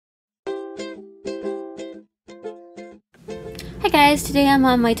guys, today I'm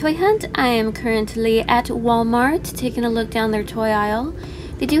on my toy hunt. I am currently at Walmart taking a look down their toy aisle.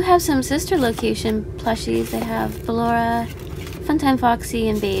 They do have some sister location plushies. They have Ballora, Funtime Foxy,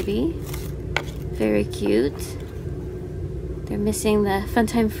 and Baby. Very cute. They're missing the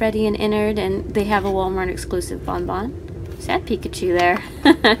Funtime Freddy and Innard, and they have a Walmart exclusive Bonbon. Sad Pikachu there.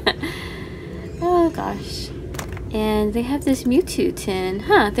 Oh gosh. And they have this Mewtwo tin.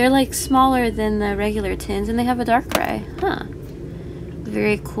 Huh, they're like smaller than the regular tins, and they have a Darkrai. Huh.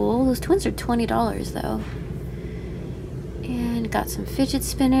 Very cool. Those twins are $20 though. And got some fidget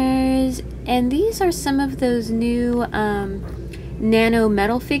spinners. And these are some of those new nano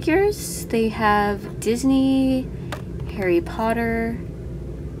metal figures. They have Disney, Harry Potter.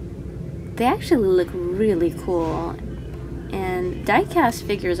 They actually look really cool. And die-cast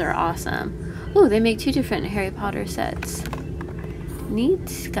figures are awesome. Oh, they make two different Harry Potter sets.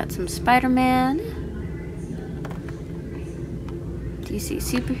 Neat. Got some Spider-Man. DC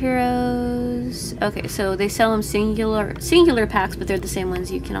superheroes. Okay, so they sell them singular packs, but they're the same ones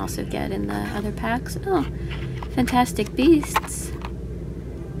you can also get in the other packs. Oh, Fantastic Beasts.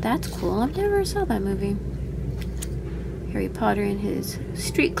 That's cool. I've never saw that movie. Harry Potter in his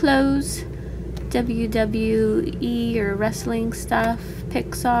street clothes. WWE or wrestling stuff.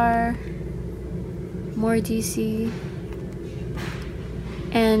 Pixar. More DC.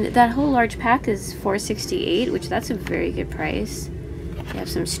 And that whole large pack is $4.68, which that's a very good price. You have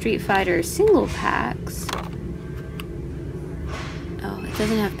some Street Fighter single packs. Oh, it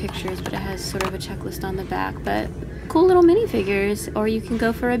doesn't have pictures, but it has sort of a checklist on the back. But cool little minifigures, or you can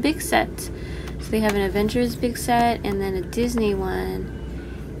go for a big set. So they have an Avengers big set and then a Disney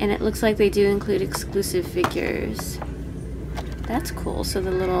one. And it looks like they do include exclusive figures. That's cool. So the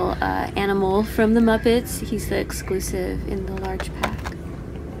little animal from the Muppets, he's the exclusive in the large pack.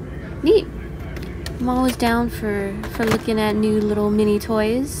 Neat. I'm always down for looking at new little mini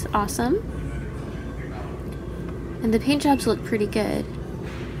toys. Awesome. And the paint jobs look pretty good.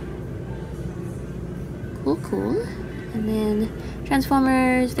 Cool, cool. And then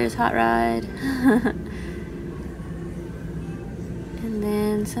Transformers, there's Hot Rod. And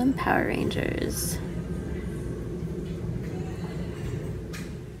then some Power Rangers.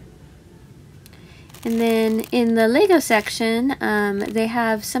 And then in the Lego section, they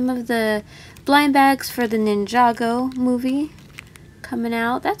have some of the blind bags for the Ninjago movie coming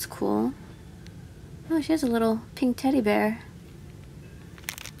out. That's cool. Oh, she has a little pink teddy bear.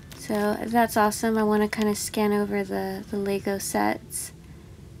 So that's awesome. I want to kind of scan over the Lego sets.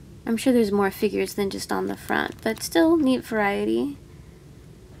 I'm sure there's more figures than just on the front, but still neat variety.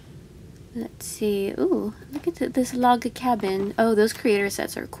 Let's see. Ooh, look at this log cabin. Oh, those creator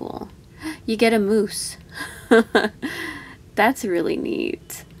sets are cool. You get a moose. That's really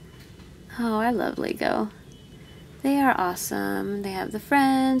neat. Oh, I love Lego. They are awesome. They have the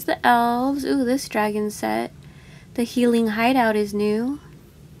friends, the elves. Ooh, this dragon set. The healing hideout is new.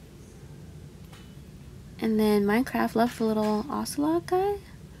 And then Minecraft left the little ocelot guy.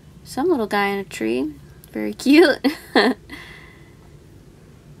 Some little guy in a tree. Very cute.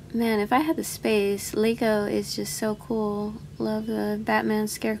 Man, if I had the space, Lego is just so cool. Love the Batman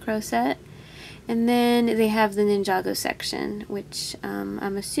Scarecrow set. And then they have the Ninjago section, which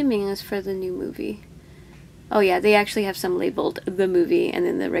I'm assuming is for the new movie. Oh yeah, they actually have some labeled the movie and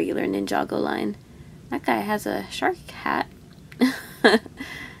then the regular Ninjago line. That guy has a shark hat.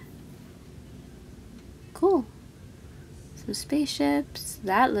 Cool. Some spaceships.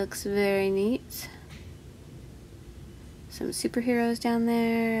 That looks very neat. Some superheroes down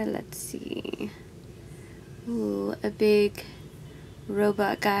there. Let's see. Ooh, a big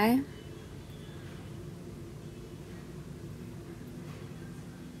robot guy.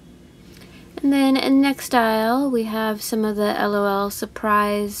 And then next aisle, we have some of the LOL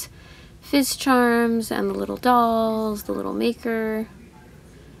surprise fizz charms and the little dolls, the little maker,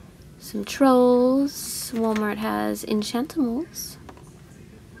 some trolls. Walmart has Enchantimals.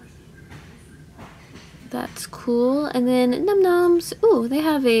 That's cool. And then Noms. Ooh, they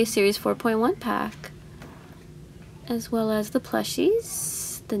have a Series 4.1 pack. As well as the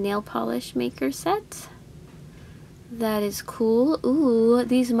plushies. The nail polish maker set. That is cool. Ooh,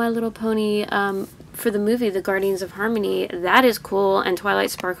 these My Little Pony for the movie The Guardians of Harmony. That is cool. And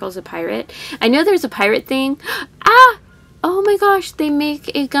Twilight Sparkle's a pirate. I know there's a pirate thing. Ah! Oh my gosh, they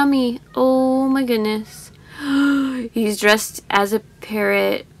make a gummy. Oh my goodness. He's dressed as a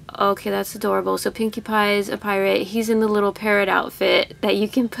parrot. Okay, that's adorable. So Pinkie Pie's a pirate. He's in the little parrot outfit that you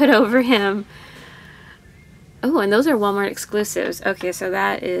can put over him. Oh, and those are Walmart exclusives. Okay, so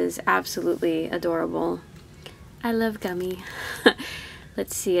that is absolutely adorable. I love Gummy.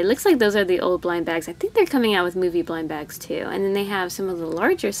 Let's see, it looks like those are the old blind bags. I think they're coming out with movie blind bags too. And then they have some of the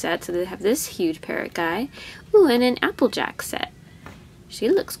larger sets. So they have this huge parrot guy. Ooh, and an Applejack set. She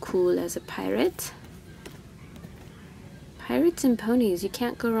looks cool as a pirate. Pirates and ponies, you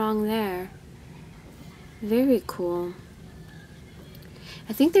can't go wrong there. Very cool.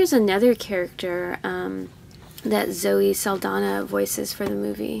 I think there's another character that Zoe Saldana voices for the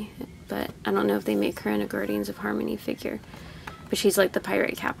movie, but I don't know if they make her in a Guardians of Harmony figure. But she's like the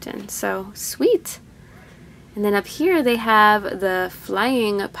pirate captain, so sweet. And then up here they have the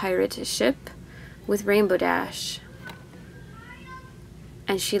flying pirate ship with Rainbow Dash.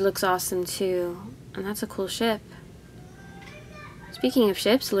 And she looks awesome too, and that's a cool ship. Speaking of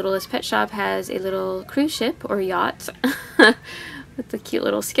ships, Littlest Pet Shop has a little cruise ship or yacht with the cute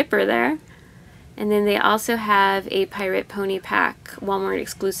little skipper there. And then they also have a pirate pony pack, Walmart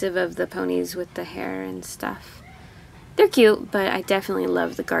exclusive of the ponies with the hair and stuff. They're cute, but I definitely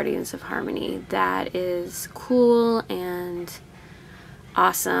love the Guardians of Harmony. That is cool and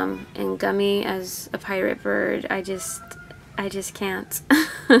awesome. And Gummy as a pirate bird, I just can't.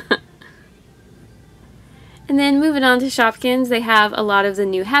 And then moving on to Shopkins, they have a lot of the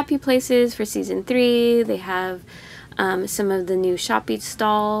new Happy Places for Season 3. They have some of the new Shoppy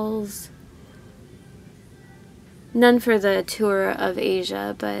stalls. None for the tour of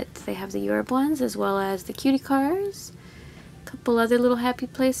Asia, but they have the Europe ones as well as the cutie cars. A couple other little Happy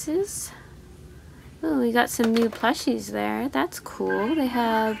Places. Oh, we got some new plushies there. That's cool. They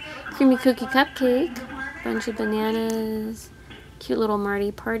have Creamy Cookie Cupcake, bunch of bananas, cute little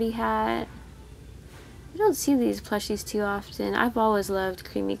Marty party hat. I don't see these plushies too often. I've always loved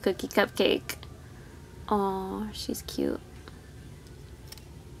Creamy Cookie Cupcake. Aw, she's cute.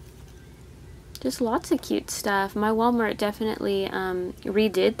 Just lots of cute stuff. My Walmart definitely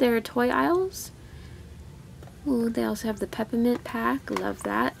redid their toy aisles. Ooh, they also have the peppermint pack. Love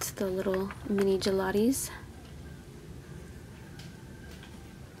that. The little mini gelatis.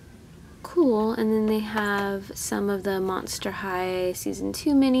 Cool. And then they have some of the Monster High Season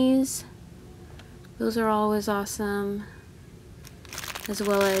 2 minis. Those are always awesome. As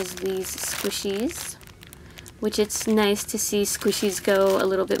well as these squishies, which it's nice to see squishies go a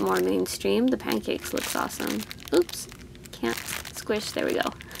little bit more mainstream. The pancakes looks awesome. Oops, can't squish. There we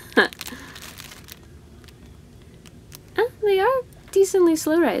go. They are decently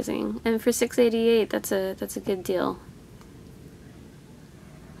slow rising, and for $6.88, that's a good deal.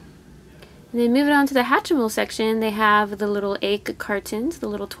 And then moving on to the Hatchimal section, they have the little egg cartons, the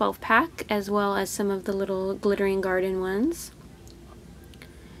little 12-pack, as well as some of the little glittering garden ones.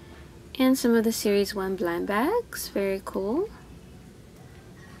 And some of the Series 1 blind bags. Very cool.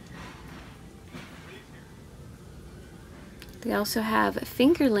 They also have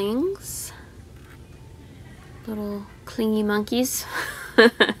fingerlings. Little clingy monkeys.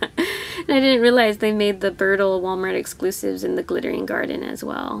 And I didn't realize they made the Birtle Walmart exclusives in the glittering garden as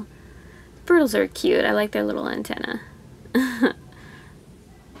well. Birtles are cute. I like their little antenna.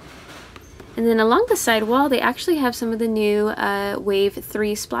 And then along the side wall, they actually have some of the new Wave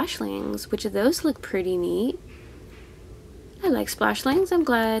 3 Splashlings, which of those look pretty neat. I like Splashlings. I'm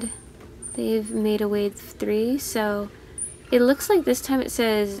glad they've made a Wave 3. So it looks like this time it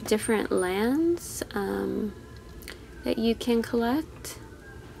says different lands that you can collect.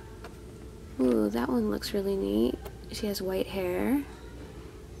 Ooh, that one looks really neat. She has white hair.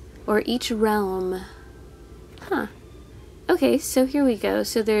 Or each realm. Huh. Okay, so here we go.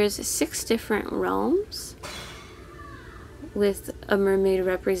 So there's 6 different realms with a mermaid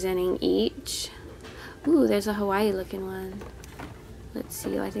representing each. Ooh, there's a Hawaii looking one. Let's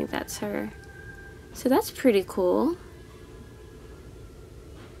see, I think that's her. So that's pretty cool.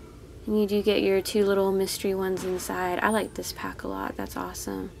 And you do get your 2 little mystery ones inside. I like this pack a lot. That's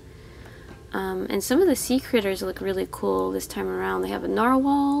awesome. And some of the sea critters look really cool this time around. They have a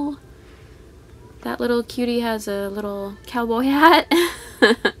narwhal. That little cutie has a little cowboy hat.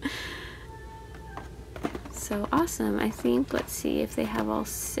 So awesome. I think, let's see if they have all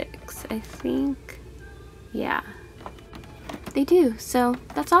 6. I think, yeah, they do. So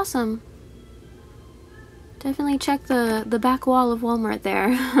that's awesome. Definitely check the back wall of Walmart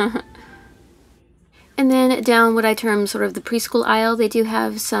there. And then down what I term sort of the preschool aisle, they do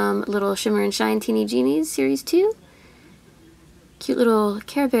have some little Shimmer and Shine Teenie Genies Series 2. Cute little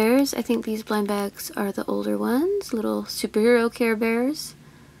Care Bears. I think these blind bags are the older ones. Little superhero Care Bears.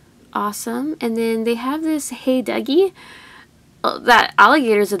 Awesome. And then they have this Hey Dougie. Oh, that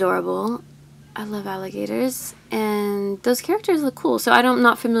alligator's adorable. I love alligators. And those characters look cool. So I'm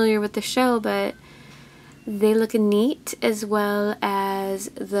not familiar with the show, but they look neat, as well as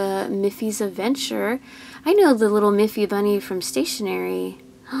the Miffy's Adventure. I know the little Miffy bunny from Stationery.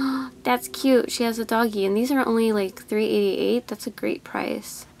 That's cute. She has a doggy, and these are only like $3.88. That's a great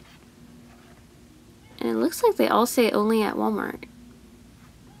price. And it looks like they all say only at Walmart.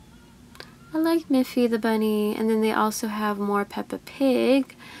 I like Miffy the bunny, and then they also have more Peppa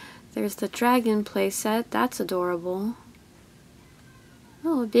Pig. There's the dragon playset. That's adorable.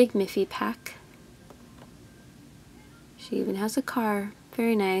 Oh, a big Miffy pack. She even has a car.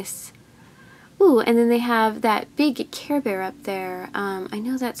 Very nice. Ooh, and then they have that big Care Bear up there. I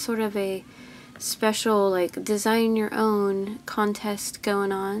know that's sort of a special, like, design your own contest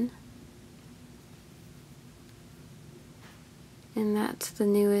going on. And that's the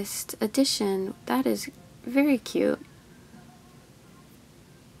newest edition. That is very cute.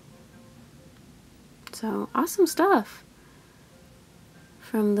 So, awesome stuff.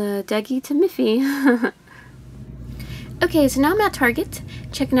 From the Dougie to Miffy. Okay, so now I'm at Target,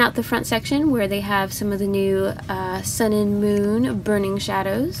 checking out the front section where they have some of the new Sun and Moon Burning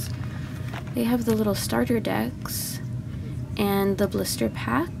Shadows. They have the little starter decks and the blister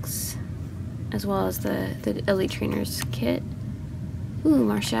packs, as well as the Elite Trainers kit. Ooh,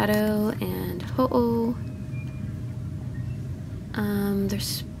 Marshadow and Ho-Oh. They're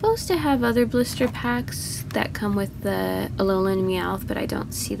supposed to have other blister packs that come with the Alolan and Meowth, but I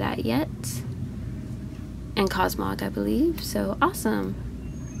don't see that yet. And Cosmog, I believe, so awesome.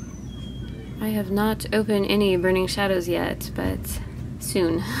 I have not opened any Burning Shadows yet, but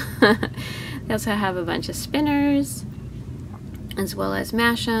soon. They also have a bunch of spinners, as well as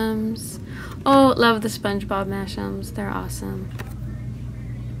Mash'ems. Oh, love the SpongeBob Mash'ems, they're awesome.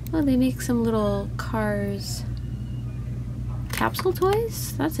 Oh, they make some little Cars capsule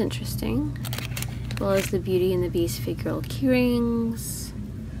toys? That's interesting. As well as the Beauty and the Beast figural keyrings.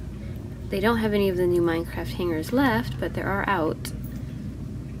 They don't have any of the new Minecraft hangers left, but there are out.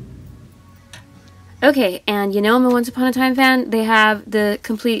 Okay, and you know I'm a Once Upon a Time fan. They have the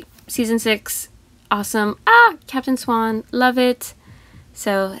complete Season 6. Awesome. Ah, Captain Swan. Love it.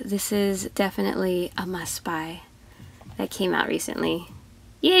 So this is definitely a must-buy. That came out recently.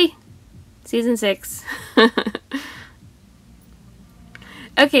 Yay! Season 6.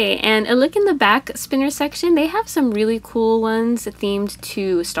 Okay, and a look in the back spinner section. They have some really cool ones themed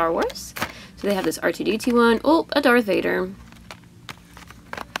to Star Wars. So they have this R2-D2 one. Oh, a Darth Vader.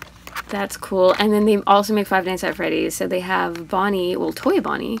 That's cool. And then they also make Five Nights at Freddy's. So they have Bonnie, well, Toy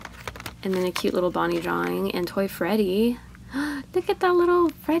Bonnie, and then a cute little Bonnie drawing, and Toy Freddy. Look at that little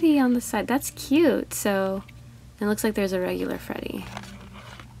Freddy on the side. That's cute. So it looks like there's a regular Freddy,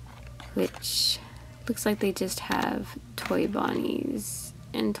 which looks like they just have Toy Bonnies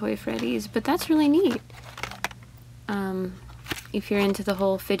and Toy Freddy's, but that's really neat. If you're into the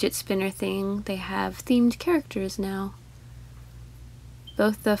whole fidget spinner thing, they have themed characters now.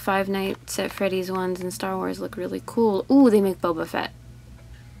 Both the Five Nights at Freddy's ones and Star Wars look really cool. Ooh, they make Boba Fett.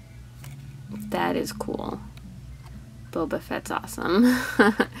 That is cool. Boba Fett's awesome.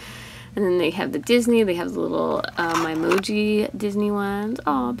 And then they have the Disney. They have the little Mimoji Disney ones.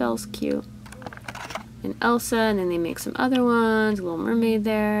 Aw, Belle's cute. And Elsa, and then they make some other ones. Little Mermaid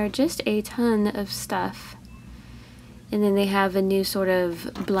there. Just a ton of stuff. And then they have a new sort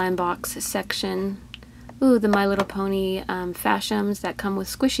of blind box section. Ooh, the My Little Pony Fashions that come with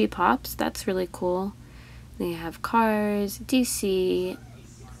squishy pops. That's really cool. They have Cars, DC.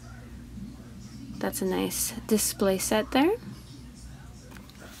 That's a nice display set there.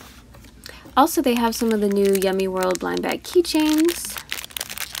 Also, they have some of the new Yummy World blind bag keychains,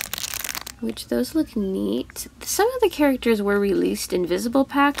 which those look neat. Some of the characters were released in visible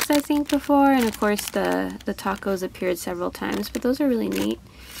packs, I think, before, and of course the tacos appeared several times, but those are really neat.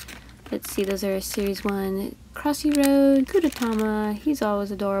 Let's see, those are Series 1 Crossy Road, Kudetama, he's always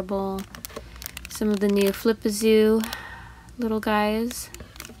adorable. Some of the new Flip-A-Zoo little guys.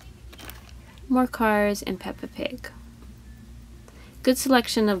 More Cars, and Peppa Pig. Good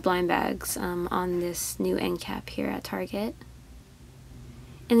selection of blind bags on this new end cap here at Target.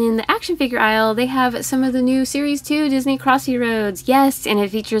 And in the action figure aisle, they have some of the new Series 2 Disney Crossy Roads. Yes, and it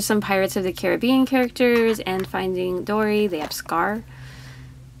features some Pirates of the Caribbean characters and Finding Dory. They have Scar.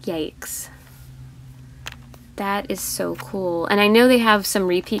 Yikes. That is so cool. And I know they have some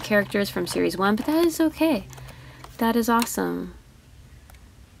repeat characters from Series 1, but that is okay. That is awesome.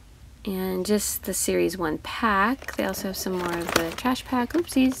 And just the Series 1 pack. They also have some more of the trash pack.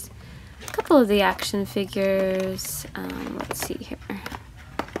 Oopsies. A couple of the action figures. Let's see here.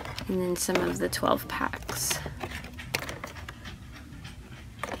 And then some of the 12 packs.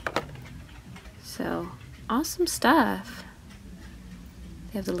 So, awesome stuff.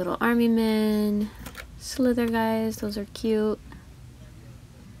 They have the little army men, Slither guys, those are cute.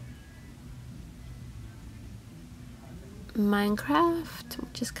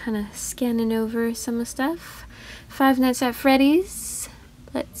 Minecraft. Just kind of scanning over some of the stuff. Five Nights at Freddy's.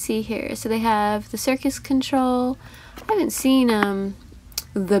 Let's see here. So they have the circus control. I haven't seen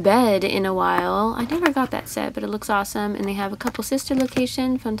the bed in a while. I never got that set, but it looks awesome. And they have a couple sister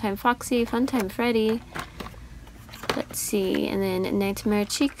location. Funtime Foxy, Funtime Freddy. Let's see. And then Nightmare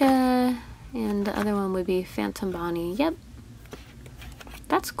Chica. And the other one would be Phantom Bonnie. Yep.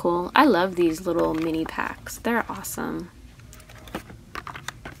 That's cool. I love these little mini packs. They're awesome.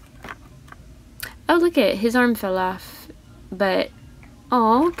 Oh, look at it. His arm fell off. But,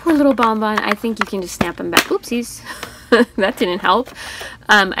 oh, poor little Bonbon. I think you can just snap him back. Oopsies. That didn't help.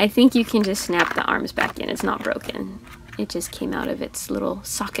 I think you can just snap the arms back in. It's not broken. It just came out of its little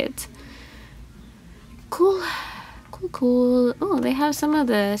socket. Cool. Cool, cool. Oh, they have some of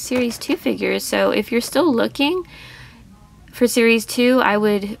the Series 2 figures. So if you're still looking for Series 2, I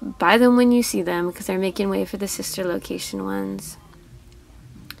would buy them when you see them because they're making way for the sister location ones.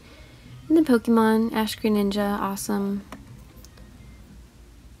 And then Pokemon, Ash Greninja, awesome.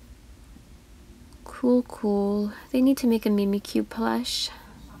 Cool, cool. They need to make a Mimikyu plush.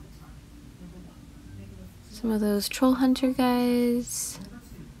 Some of those Troll Hunter guys.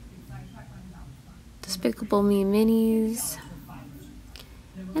 Despicable Me minis.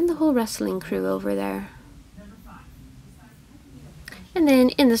 And the whole wrestling crew over there. And then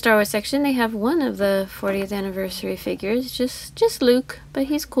in the Star Wars section, they have one of the 40th anniversary figures, just Luke, but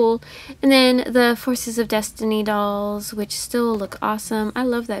he's cool. And then the Forces of Destiny dolls, which still look awesome. I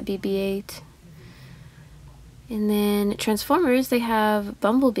love that BB-8. And then Transformers, they have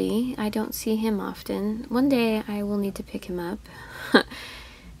Bumblebee. I don't see him often. One day I will need to pick him up.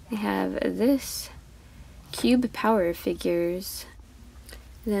 They have this Cube Power figures.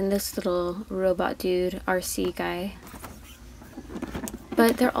 And then this little robot dude, RC guy.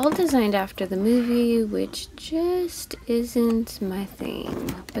 But they're all designed after the movie, which just isn't my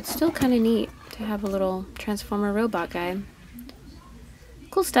thing. But still kind of neat to have a little Transformer robot guy.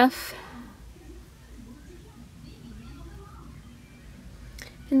 Cool stuff.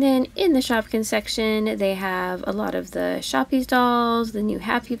 And then in the Shopkins section, they have a lot of the Shoppies dolls, the new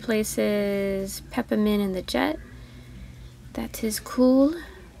Happy Places, Peppermint and the Jet. That is cool.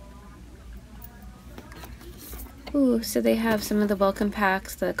 Ooh, so they have some of the welcome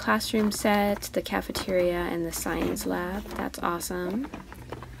packs, the classroom set, the cafeteria, and the science lab. That's awesome.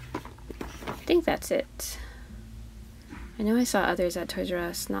 I think that's it. I know I saw others at Toys R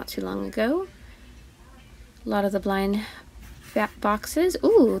Us not too long ago. A lot of the blind boxes.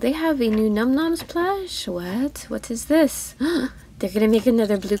 Ooh, they have a new Noms plush. What? What is this? They're gonna make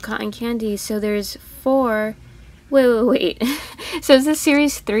another blue cotton candy. So there's 4. Wait. So is this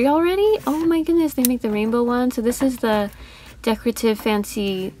Series 3 already? Oh my goodness, they make the rainbow one. So this is the decorative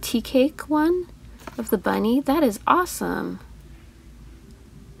fancy tea cake one of the bunny. That is awesome.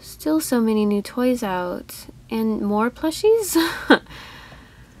 Still so many new toys out. And more plushies.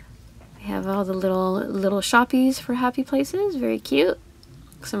 They have all the little shoppies for Happy Places. Very cute.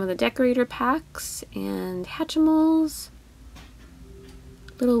 Some of the decorator packs and Hatchimals.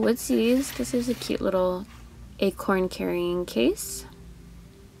 Little Woodsies. This is a cute little acorn carrying case.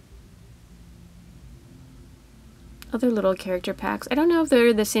 Other little character packs. I don't know if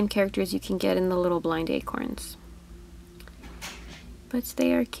they're the same characters you can get in the little blind acorns. But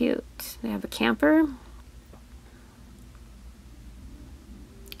they are cute. They have a camper.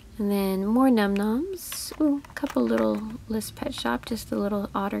 And then more Noms. Ooh, a couple little Liz Pet Shop. Just the little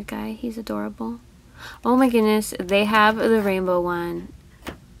otter guy. He's adorable. Oh my goodness. They have the rainbow one.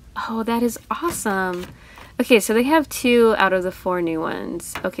 Oh, that is awesome. Okay, so they have 2 out of the 4 new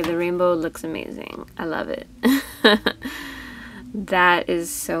ones. Okay, the rainbow looks amazing. I love it. That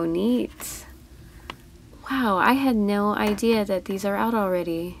is so neat. Wow, I had no idea that these are out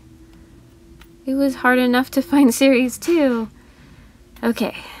already. It was hard enough to find Series 2.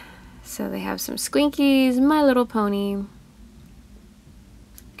 Okay, so they have some Squinkies, My Little Pony.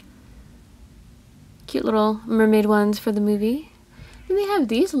 Cute little mermaid ones for the movie. And they have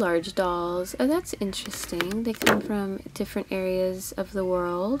these large dolls. Oh, that's interesting. They come from different areas of the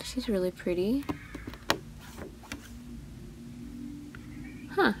world. She's really pretty.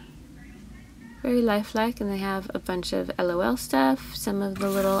 Huh. Very lifelike. And they have a bunch of LOL stuff. Some of the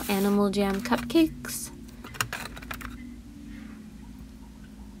little Animal Jam cupcakes.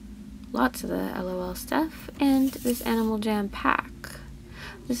 Lots of the LOL stuff. And this Animal Jam pack.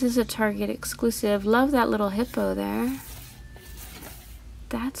 This is a Target exclusive. Love that little hippo there.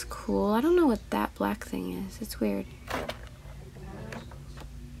 That's cool. I don't know what that black thing is. It's weird.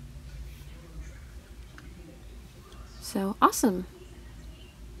 So awesome.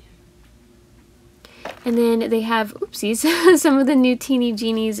 And then they have, oopsies, some of the new Teenie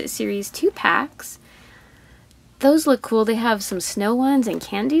Genies Series 2 packs. Those look cool. They have some snow ones and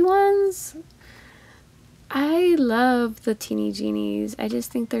candy ones. I love the Teenie Genies. I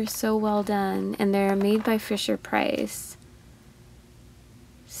just think they're so well done. And they're made by Fisher-Price.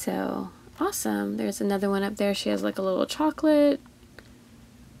 So, awesome. There's another one up there. She has like a little chocolate.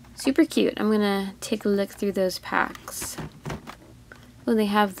 Super cute. I'm going to take a look through those packs. Oh, they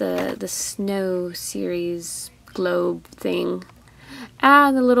have the snow series globe thing.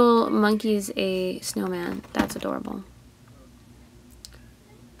 Ah, the little monkey's a snowman. That's adorable.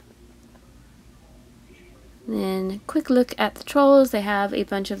 And then, quick look at the trolls. They have a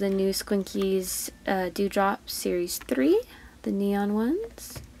bunch of the new Squinkies Dewdrop Series 3, the neon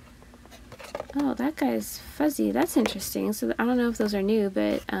ones. Oh, that guy's fuzzy. That's interesting. So I don't know if those are new,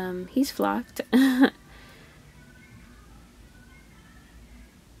 but he's flocked.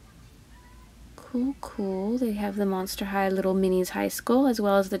 Cool, cool. They have the Monster High Little Minis High School, as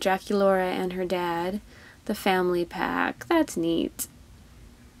well as the Draculaura and her dad, the family pack. That's neat.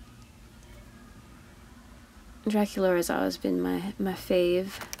 Draculaura's always been my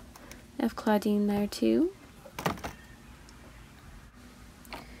fave. I have Claudine there too.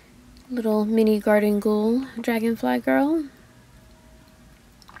 Little mini garden ghoul, dragonfly girl.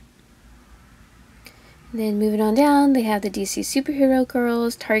 Then moving on down, they have the DC Superhero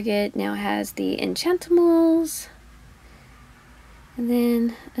Girls. Target now has the Enchantimals. And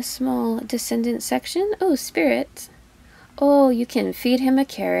then a small Descendant section. Oh, Spirit. Oh, you can feed him a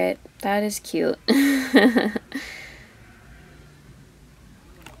carrot. That is cute. And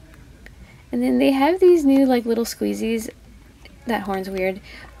then they have these new like little squeezies. That horn's weird.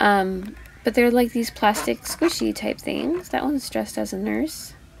 But they're like these plastic squishy type things. That one's dressed as a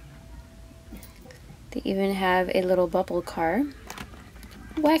nurse. They even have a little bubble car.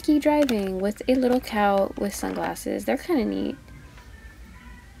 Wacky driving with a little cow with sunglasses. They're kind of neat.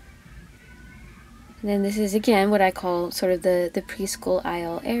 And then this is again what I call sort of the preschool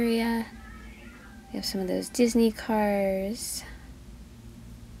aisle area. We have some of those Disney cars.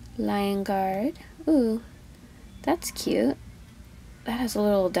 Lion Guard. Ooh, that's cute. That has a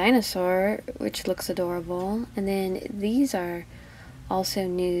little dinosaur, which looks adorable. And then these are also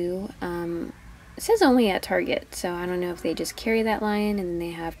new. It says only at Target, so I don't know if they just carry that line. And then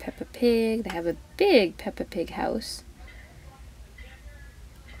they have Peppa Pig. They have a big Peppa Pig house.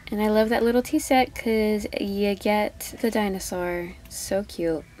 And I love that little tea set because you get the dinosaur. So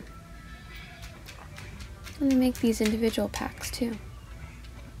cute. And they make these individual packs too.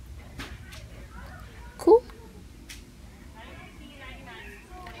 Cool.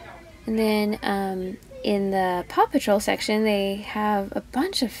 And then in the Paw Patrol section, they have a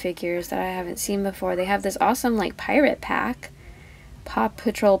bunch of figures that I haven't seen before. They have this awesome like pirate pack. Paw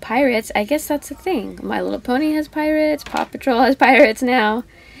Patrol Pirates. I guess that's a thing. My Little Pony has pirates. Paw Patrol has pirates now.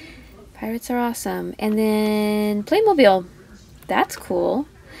 Pirates are awesome. And then Playmobil. That's cool.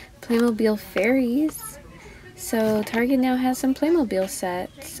 Playmobil fairies. So Target now has some Playmobil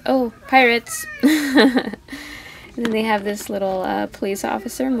sets. Oh, pirates. And then they have this little police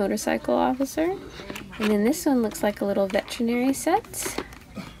officer, motorcycle officer. And then this one looks like a little veterinary set.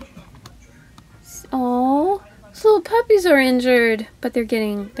 Oh, those little puppies are injured, but they're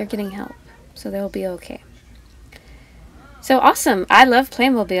getting help, so they'll be okay. So awesome! I love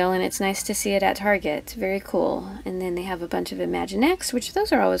Playmobil, and it's nice to see it at Target. Very cool. And then they have a bunch of Imaginext, which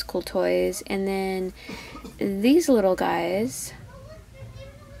those are always cool toys. And then these little guys.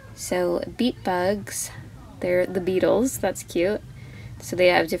 So Beat Bugs. They're the Beatles. That's cute. So they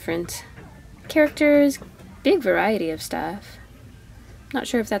have different characters, big variety of stuff. Not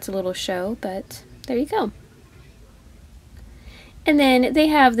sure if that's a little show, but there you go. And then they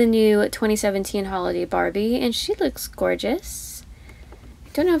have the new 2017 Holiday Barbie, and she looks gorgeous.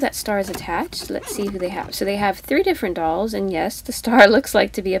 Don't know if that star is attached. Let's see who they have. So they have 3 different dolls, and yes, the star looks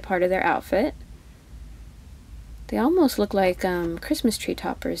like to be a part of their outfit. They almost look like Christmas tree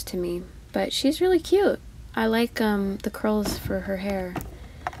toppers to me, but she's really cute. I like the curls for her hair.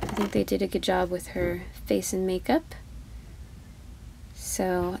 I think they did a good job with her face and makeup.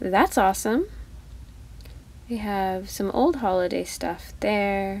 So that's awesome. We have some old holiday stuff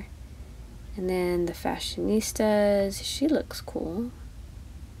there. And then the fashionistas. She looks cool.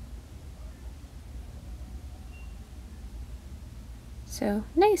 So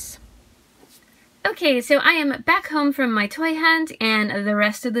nice. Okay, so I am back home from my toy hunt, and the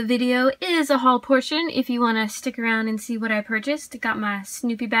rest of the video is a haul portion if you want to stick around and see what I purchased. Got my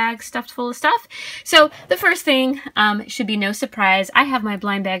Snoopy bag stuffed full of stuff. So the first thing should be no surprise. I have my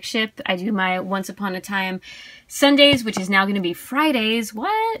blind bag ship. I do my Once Upon a Time Sundays, which is now going to be Fridays.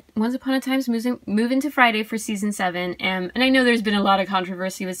 What? Once Upon a Time's moving to Friday for season 7. And I know there's been a lot of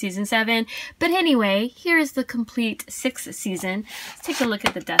controversy with season 7. But anyway, here is the complete 6th season. Let's take a look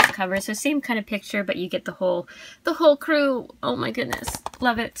at the desk cover. So same kind of picture, but you get the whole crew. Oh my goodness.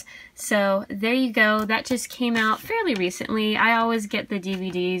 Love it. So there you go. That just came out fairly recently. I always get the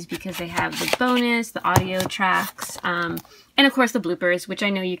DVDs because they have the bonus, the audio tracks, and of course the bloopers, which I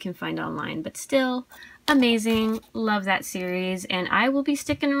know you can find online, but still amazing. Love that series, and I will be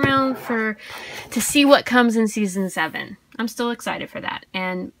sticking around to see what comes in season 7. I'm still excited for that,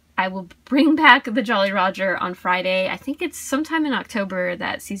 and I will bring back the Jolly Roger on Friday. I think it's sometime in October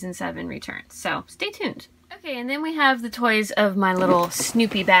that season 7 returns, so stay tuned. Okay, and then we have the toys of my little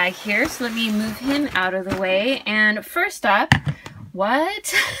Snoopy bag here, so let me move him out of the way. And first up,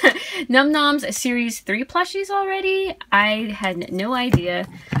 what? Noms Series 3 plushies already? I had no idea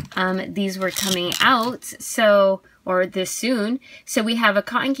these were coming out, or this soon. So we have a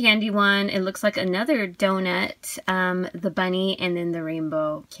cotton candy one. It looks like another donut, the bunny, and then the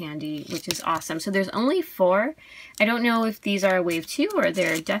rainbow candy, which is awesome. So there's only 4. I don't know if these are wave 2 or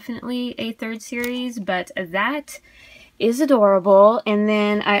they're definitely a 3rd series, but that is adorable. And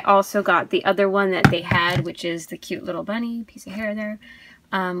then I also got the other one that they had, which is the cute little bunny, piece of hair there,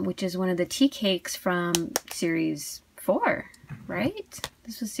 which is one of the tea cakes from series 4, right?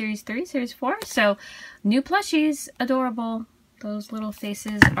 This was series 3, series 4. So new plushies, adorable. Those little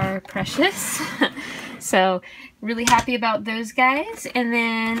faces are precious. So really happy about those guys. And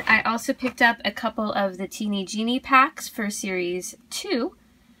then I also picked up a couple of the Teenie Genie packs for series 2.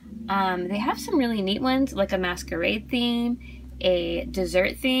 They have some really neat ones, like a masquerade theme, a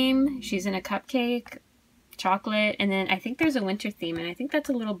dessert theme. She's in a cupcake, chocolate, and then I think there's a winter theme, and I think that's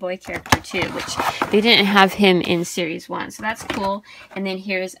a little boy character too, which they didn't have him in series 1, so that's cool. And then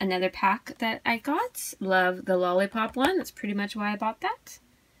here's another pack that I got. Love the lollipop one. That's pretty much why I bought that.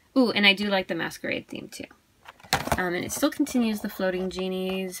 Ooh, and I do like the masquerade theme too. And it still continues the floating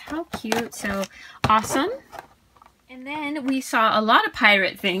genies. How cute. So awesome. And then we saw a lot of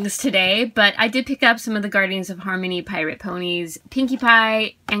pirate things today, but I did pick up some of the Guardians of Harmony pirate ponies, Pinkie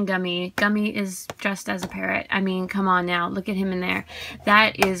Pie and Gummy. Gummy is dressed as a parrot. I mean, come on now, look at him in there.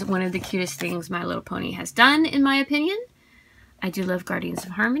 That is one of the cutest things My Little Pony has done, in my opinion. I do love Guardians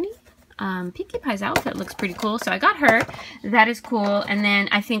of Harmony. Pinkie Pie's outfit looks pretty cool, so I got her. That is cool. And then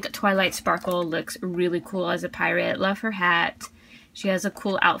I think Twilight Sparkle looks really cool as a pirate. Love her hat. She has a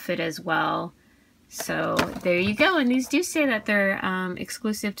cool outfit as well. So there you go, and these do say that they're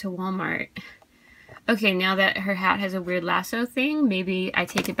exclusive to Walmart. Okay, now that her hat has a weird lasso thing, maybe I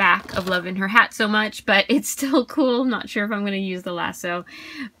take it back of loving her hat so much, but it's still cool. Not sure if I'm going to use the lasso,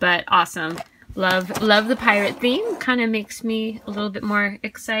 but awesome. Love the pirate theme. Kind of makes me a little bit more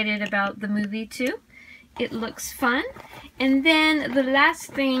excited about the movie too. It looks fun. And then the last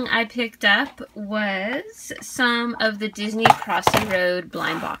thing I picked up was some of the Disney Crossy Road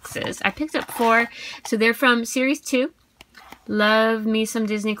blind boxes. I picked up 4. So they're from Series 2. Love me some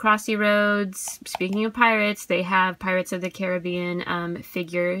Disney Crossy Roads. Speaking of pirates, they have Pirates of the Caribbean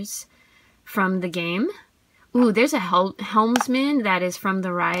figures from the game. Ooh, there's a helmsman that is from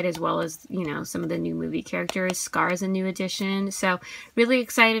the ride, as well as, you know, some of the new movie characters. Scar's a new addition, so really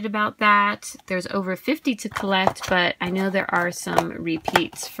excited about that. There's over 50 to collect, but I know there are some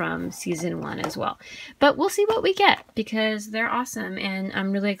repeats from season 1 as well. But we'll see what we get, because they're awesome, and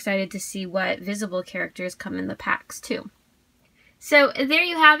I'm really excited to see what visible characters come in the packs too. So there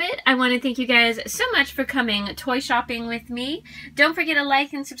you have it. I want to thank you guys so much for coming toy shopping with me. Don't forget to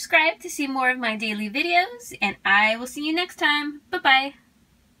like and subscribe to see more of my daily videos, and I will see you next time. Bye-bye.